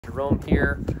Jerome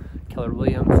here, Keller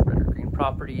Williams, Red or Green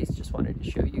Properties. Just wanted to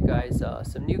show you guys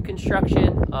some new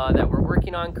construction that we're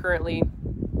working on currently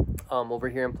over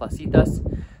here in Placitas.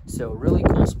 So really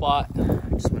cool spot.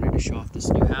 Just wanted to show off this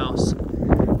new house.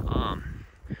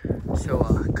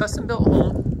 Custom built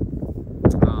home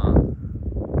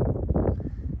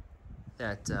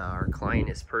that our client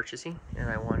is purchasing,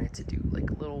 and I wanted to do like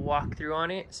a little walkthrough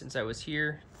on it since I was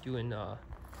here doing a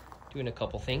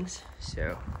couple things.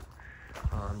 So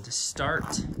to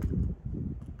start,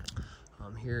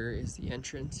 here is the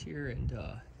entrance here, and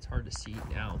it's hard to see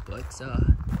now, but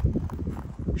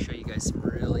I'll show you guys some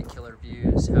really killer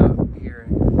views out here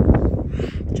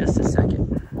in just a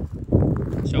second.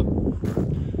 So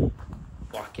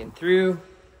walking through,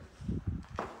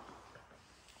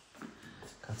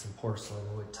 got some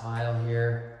porcelain wood tile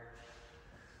here,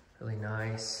 really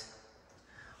nice.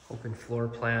 Open floor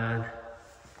plan,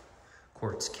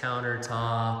 quartz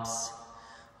countertops.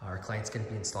 Our client's going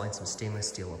to be installing some stainless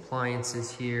steel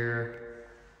appliances here.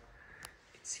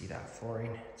 You can see that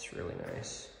flooring, it's really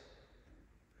nice.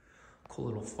 Cool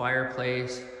little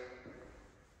fireplace.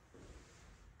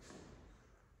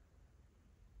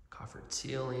 Coffered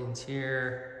ceilings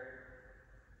here.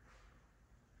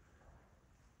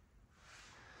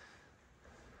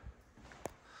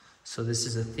 So this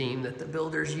is a theme that the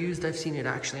builders used. I've seen it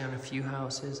actually on a few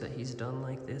houses that he's done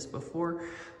like this before.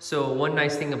 So one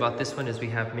nice thing about this one is we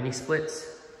have mini splits.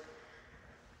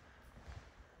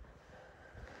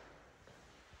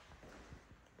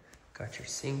 Got your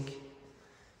sink.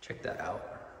 Check that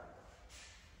out.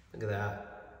 Look at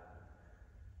that.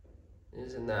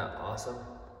 Isn't that awesome?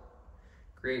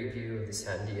 Great view of the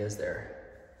Sandias there.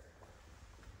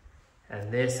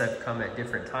 And this, I've come at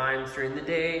different times during the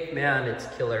day. Man, it's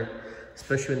killer.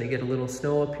 Especially when they get a little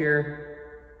snow up here.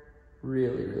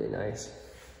 Really, really nice.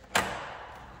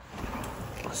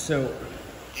 So,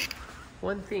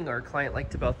 one thing our client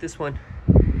liked about this one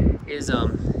is not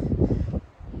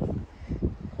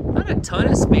a ton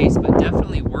of space, but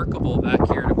definitely workable back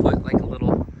here to put like a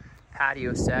little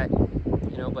patio set,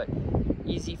 you know, but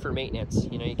easy for maintenance.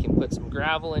 You know, you can put some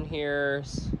gravel in here,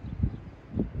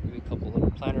 maybe a couple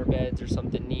little planter beds or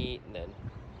something neat, and then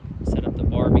set up the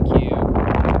barbecue,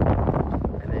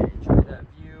 and then enjoy that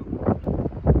view,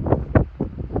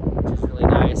 which is really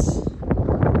nice.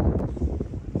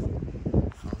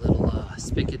 A little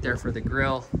spigot there for the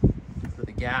grill, for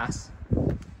the gas.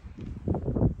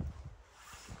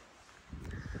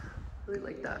 Really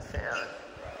like that fan.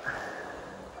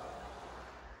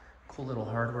 Cool little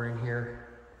hardware in here.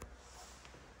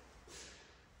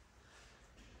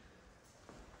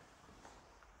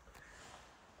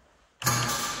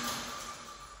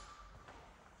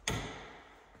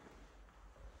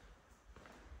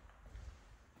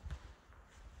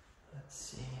 Let's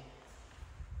see.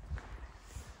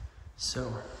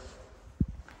 So,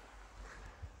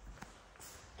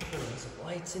 there's some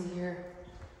lights in here.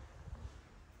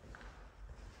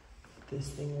 This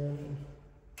thing running.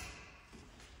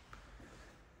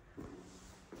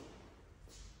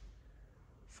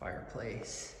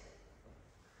 Fireplace.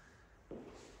 All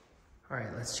right,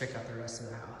 let's check out the rest of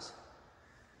the house.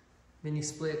 Mini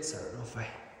splits, I don't know if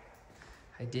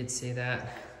I did say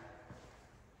that.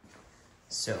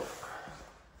 So,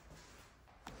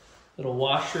 little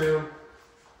washroom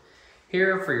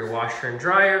here for your washer and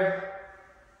dryer.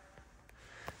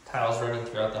 Tiles running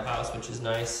throughout the house, which is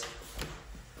nice.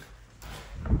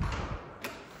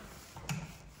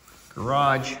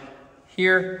 Garage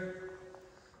here.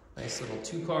 Nice little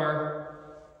 2-car.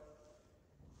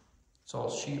 It's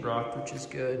all sheetrock, which is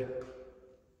good.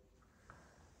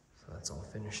 So that's all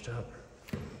finished up.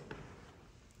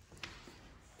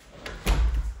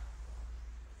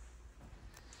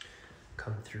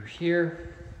 Come through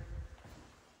here.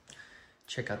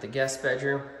 Check out the guest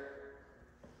bedroom.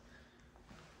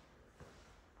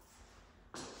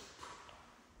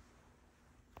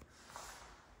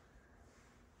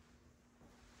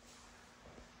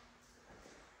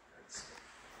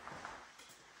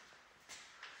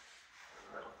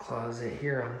 Closet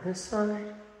here on this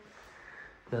side.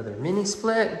 Another mini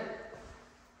split.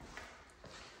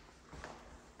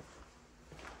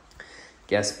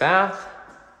 Guest bath.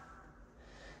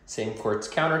 Same quartz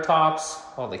countertops.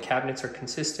 All the cabinets are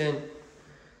consistent.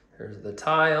 There's the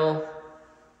tile.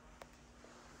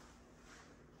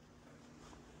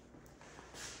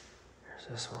 There's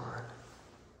this one.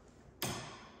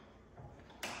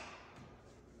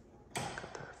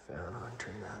 Got that fan on,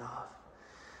 turn that off.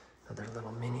 Another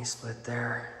little mini split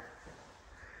there.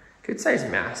 Good size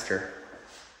master.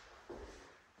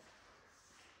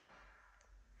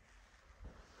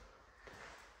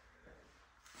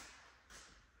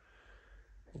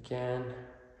 Again,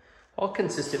 all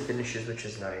consistent finishes, which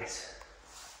is nice.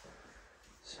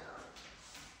 So.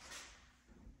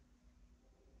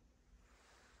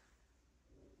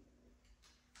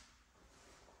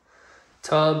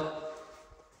 Tub,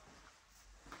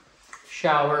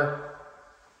 shower,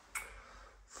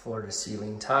 floor to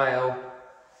ceiling tile.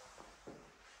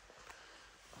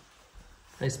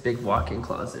 Nice big walk-in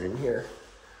closet in here.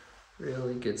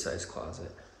 Really good sized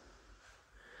closet.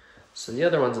 So the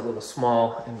other one's a little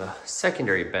small in the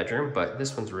secondary bedroom, but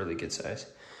this one's really good size.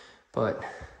 But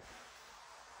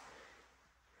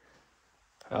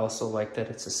I also like that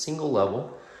it's a single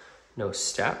level, no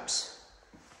steps,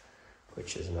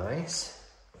 which is nice.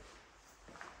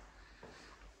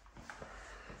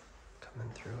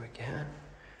 Coming through again.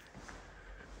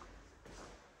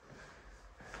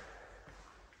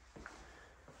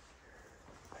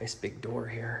 Nice big door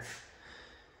here.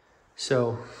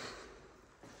 So,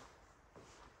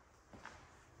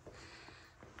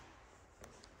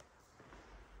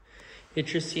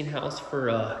 interesting house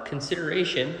for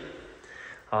consideration.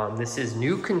 This is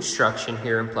new construction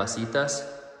here in Placitas,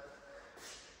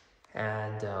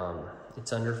 and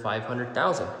it's under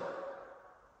 500,000.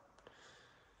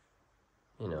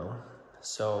 You know,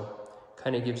 so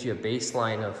kind of gives you a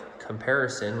baseline of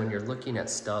comparison when you're looking at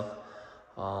stuff.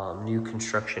 New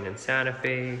construction in Santa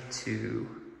Fe to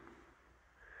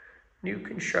new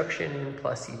construction in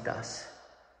Placitas.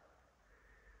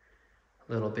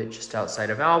 A little bit just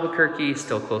outside of Albuquerque,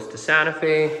 still close to Santa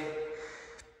Fe.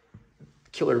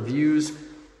 Killer views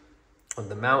of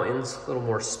the mountains, a little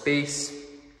more space,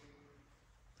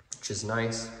 which is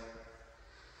nice.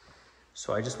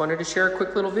 So I just wanted to share a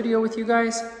quick little video with you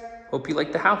guys. Hope you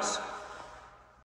like the house.